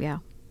decision. Yeah.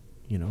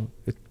 You know,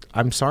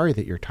 I'm sorry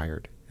that you're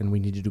tired, and we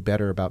need to do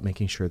better about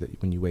making sure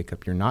that when you wake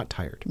up, you're not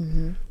tired.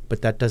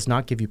 But that does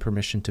not give you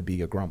permission to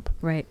be a grump.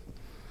 Right.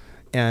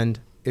 And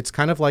it's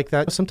kind of like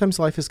that. Sometimes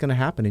life is going to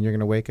happen, and you're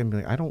going to wake up and be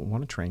like, I don't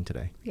want to train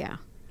today. Yeah.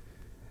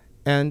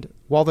 And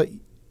while people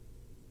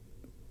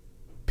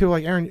are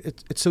like, Aaron,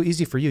 it's so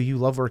easy for you. You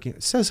love working.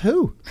 Says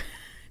who?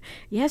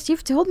 Yes,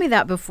 you've told me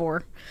that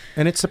before.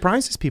 And it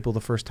surprises people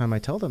the first time I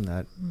tell them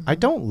that. I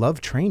don't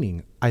love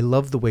training. I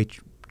love the way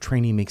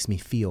training makes me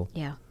feel.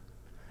 Yeah.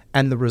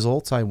 And the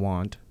results I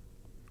want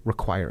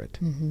require it.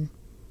 And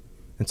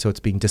so it's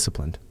being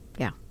disciplined.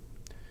 Yeah.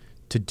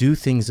 To do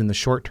things in the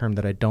short term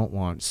that I don't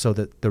want so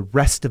that the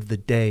rest of the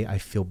day I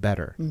feel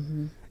better.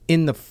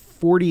 In the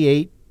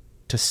 48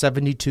 to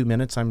 72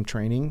 minutes I'm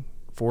training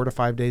 4 to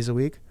 5 days a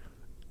week,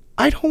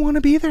 I don't want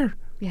to be there.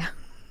 Yeah.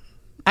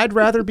 I'd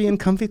rather be in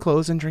comfy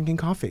clothes and drinking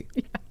coffee.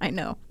 Yeah, I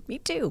know. Me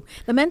too.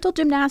 The mental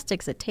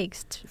gymnastics it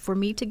takes for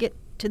me to get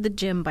to the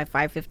gym by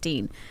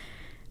 5:15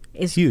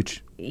 is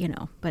huge. You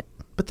know, but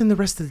then the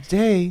rest of the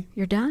day,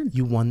 you're done.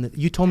 You won.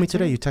 You told me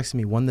today, you texted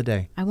me, won the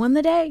day. I won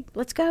the day.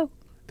 Let's go.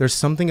 There's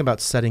something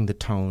about setting the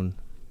tone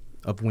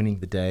of winning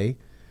the day,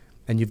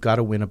 and you've got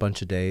to win a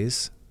bunch of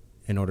days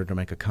in order to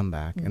make a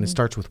comeback. And it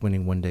starts with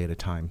winning one day at a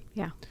time.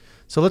 Yeah.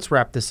 So let's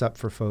wrap this up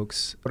for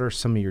folks. What are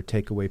some of your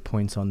takeaway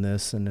points on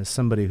this? And as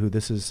somebody who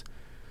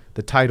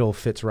the title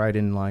fits right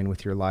in line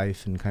with your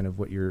life and kind of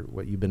what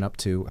you've been up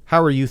to,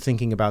 how are you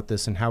thinking about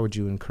this, and how would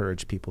you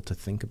encourage people to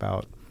think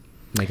about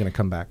making a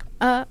comeback?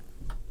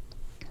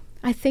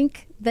 I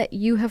think that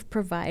you have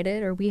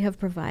provided, or we have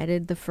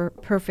provided, the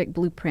perfect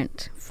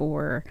blueprint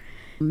for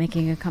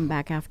making a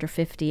comeback after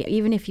 50.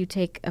 Even if you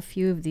take a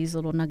few of these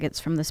little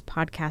nuggets from this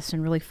podcast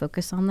and really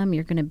focus on them,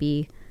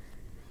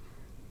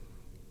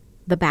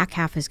 the back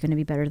half is going to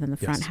be better than the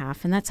front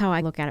half. And that's how I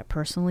look at it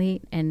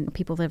personally. And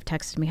people that have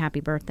texted me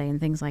happy birthday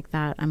and things like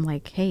that, I'm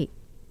like, hey,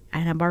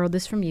 and I borrowed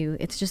this from you.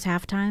 It's just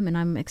halftime, and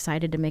I'm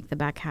excited to make the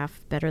back half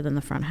better than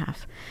the front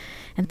half.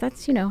 And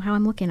that's, how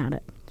I'm looking at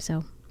it.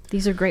 So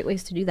these are great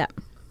ways to do that.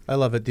 I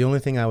love it. The only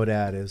thing I would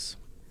add is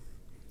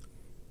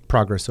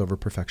progress over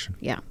perfection.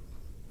 Yeah.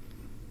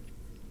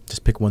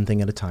 Just pick one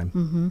thing at a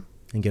time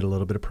and get a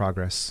little bit of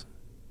progress.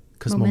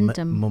 Because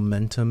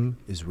momentum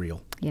is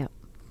real. Yeah.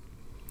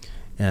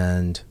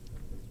 And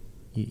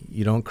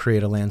you don't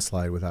create a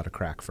landslide without a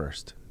crack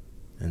first.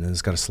 And then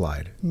it's got to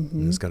slide.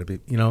 And it's got to be,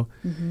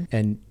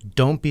 and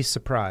don't be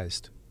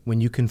surprised when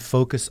you can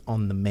focus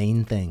on the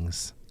main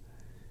things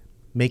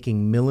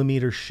making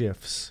millimeter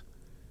shifts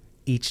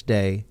each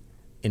day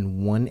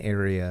in one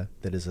area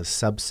that is a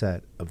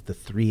subset of the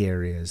 3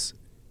 areas,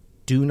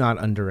 do not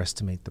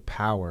underestimate the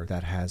power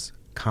that has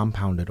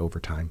compounded over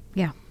time.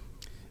 Yeah.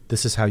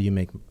 This is how you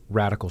make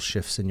radical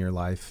shifts in your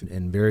life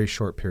in a very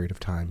short period of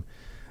time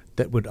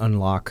that would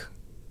unlock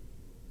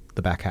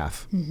the back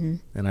half. Mm-hmm.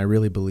 And I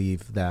really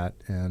believe that.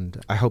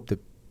 And I hope that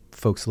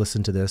folks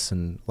listen to this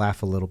and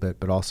laugh a little bit,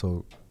 but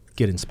also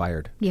get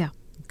inspired. Yeah.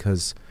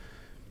 Because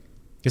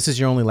this is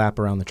your only lap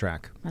around the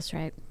track. That's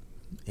right.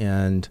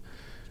 And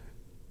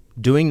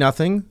doing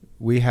nothing,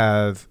 we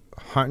have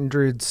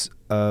hundreds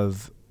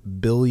of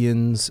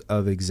billions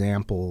of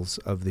examples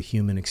of the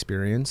human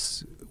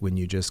experience when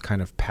you just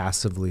kind of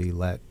passively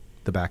let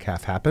the back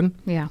half happen.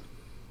 Yeah.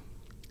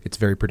 It's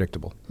very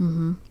predictable.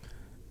 Mm-hmm.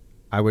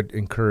 I would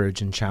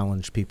encourage and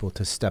challenge people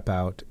to step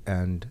out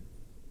and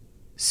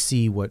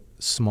see what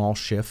small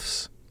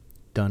shifts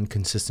done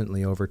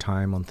consistently over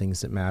time on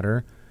things that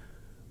matter,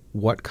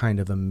 what kind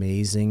of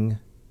amazing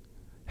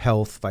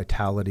health,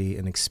 vitality,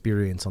 and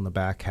experience on the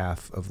back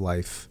half of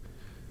life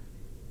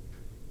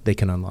they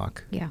can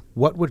unlock. Yeah.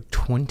 What would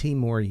 20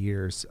 more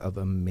years of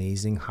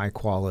amazing,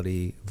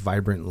 high-quality,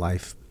 vibrant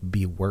life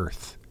be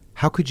worth?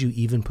 How could you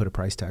even put a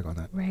price tag on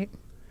that? Right.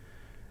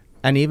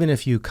 And even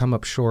if you come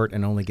up short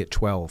and only get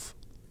 12,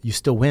 you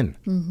still win.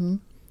 Mm-hmm.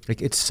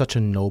 Like, it's such a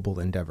noble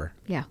endeavor.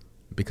 Yeah.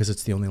 Because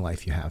it's the only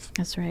life you have.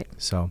 That's right.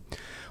 So,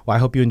 well, I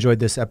hope you enjoyed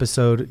this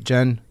episode.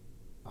 Jen,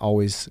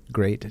 always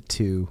great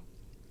to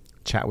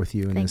chat with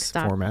you in Thanks, this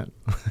Doc. format.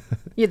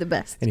 You're the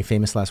best. Any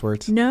famous last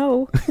words?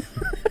 No.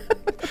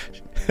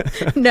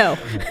 No.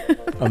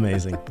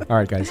 Amazing. All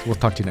right, guys. We'll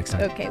talk to you next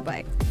time. Okay,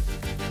 bye.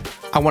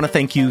 I want to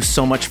thank you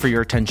so much for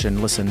your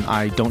attention. Listen,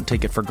 I don't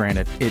take it for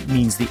granted. It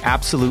means the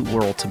absolute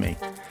world to me.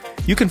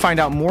 You can find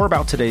out more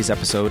about today's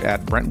episode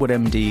at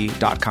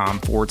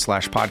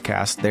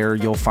brentwoodmd.com/podcast. There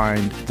you'll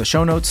find the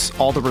show notes,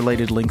 all the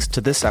related links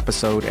to this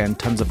episode, and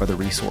tons of other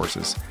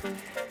resources.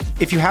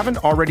 If you haven't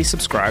already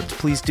subscribed,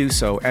 please do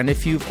so. And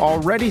if you've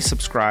already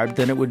subscribed,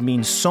 then it would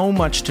mean so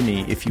much to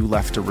me if you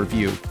left a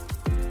review.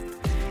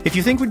 If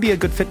you think we'd be a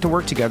good fit to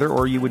work together,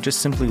 or you would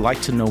just simply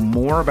like to know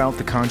more about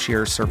the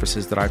concierge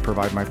services that I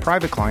provide my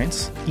private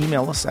clients,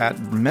 email us at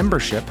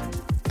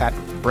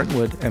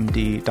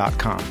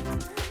membership@brentwoodmd.com.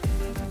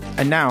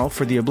 And now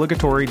for the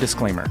obligatory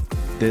disclaimer.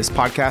 This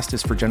podcast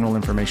is for general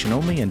information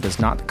only and does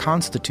not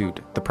constitute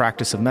the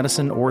practice of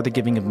medicine or the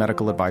giving of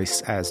medical advice,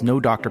 as no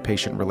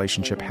doctor-patient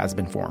relationship has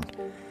been formed.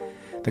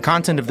 The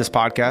content of this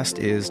podcast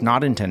is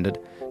not intended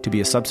to be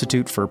a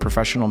substitute for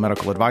professional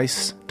medical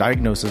advice,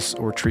 diagnosis,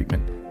 or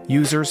treatment.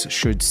 Users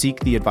should seek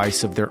the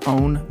advice of their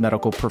own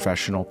medical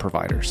professional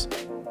providers.